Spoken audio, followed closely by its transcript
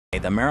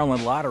The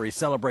Maryland Lottery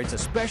celebrates a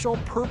special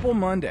Purple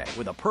Monday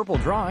with a purple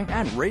drawing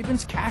and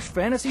Ravens Cash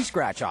Fantasy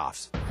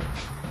Scratch-Offs.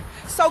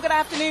 So good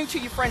afternoon to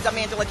you, friends. I'm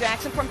Angela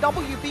Jackson from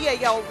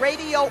WBAL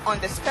Radio on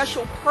this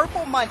special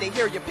Purple Monday.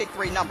 Here are your pick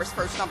three numbers.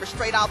 First number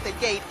straight out the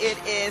gate, it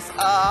is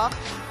a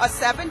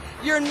 7.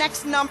 Your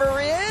next number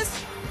is,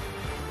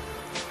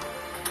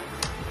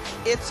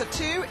 it's a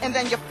 2. And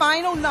then your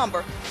final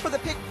number for the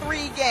pick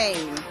three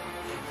game,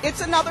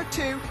 it's another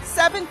 2.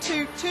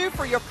 722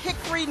 for your pick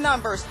three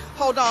numbers.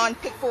 Hold on,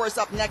 pick four is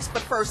up next,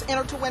 but first,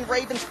 enter to win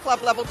Ravens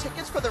Club level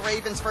tickets for the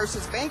Ravens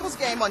versus Bengals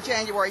game on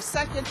January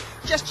 2nd.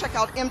 Just check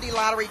out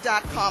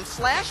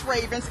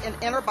mdlottery.com/Ravens and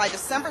enter by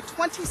December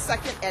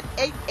 22nd at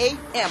 8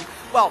 a.m.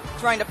 Well,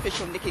 joint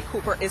official Nikki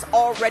Cooper is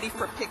all ready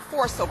for pick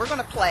four, so we're going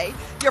to play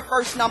your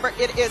first number.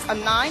 It is a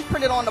 9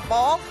 printed on the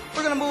ball.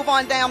 We're going to move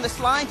on down this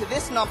line to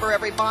this number,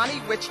 everybody,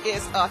 which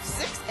is a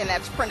 6, and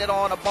that's printed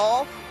on a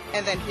ball.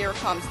 And then here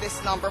comes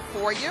this number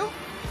for you.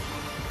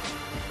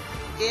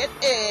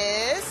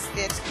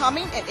 It's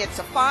coming, and it's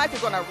a 5. We're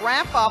going to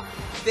wrap up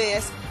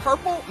this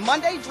Purple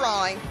Monday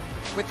drawing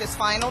with this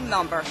final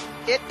number.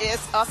 It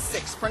is a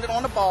 6, printed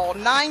on the ball,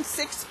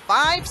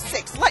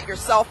 9656. Let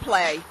yourself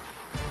play.